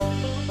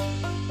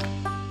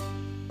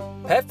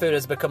Pet food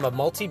has become a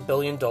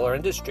multi-billion-dollar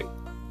industry.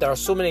 There are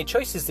so many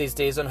choices these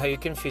days on how you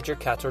can feed your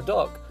cat or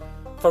dog.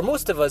 For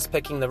most of us,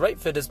 picking the right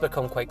food has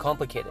become quite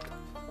complicated.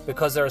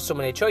 Because there are so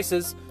many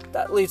choices,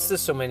 that leads to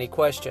so many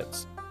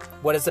questions.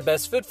 What is the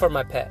best food for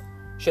my pet?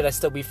 Should I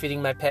still be feeding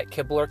my pet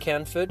kibble or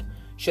canned food?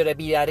 Should I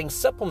be adding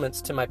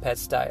supplements to my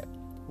pet's diet?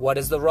 What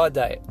is the raw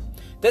diet?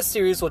 This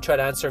series will try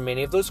to answer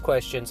many of those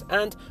questions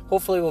and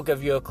hopefully will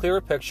give you a clearer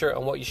picture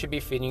on what you should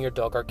be feeding your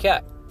dog or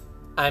cat.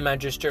 I'm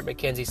Andrew Stuart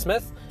Mackenzie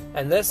Smith,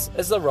 and this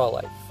is The Raw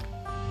Life.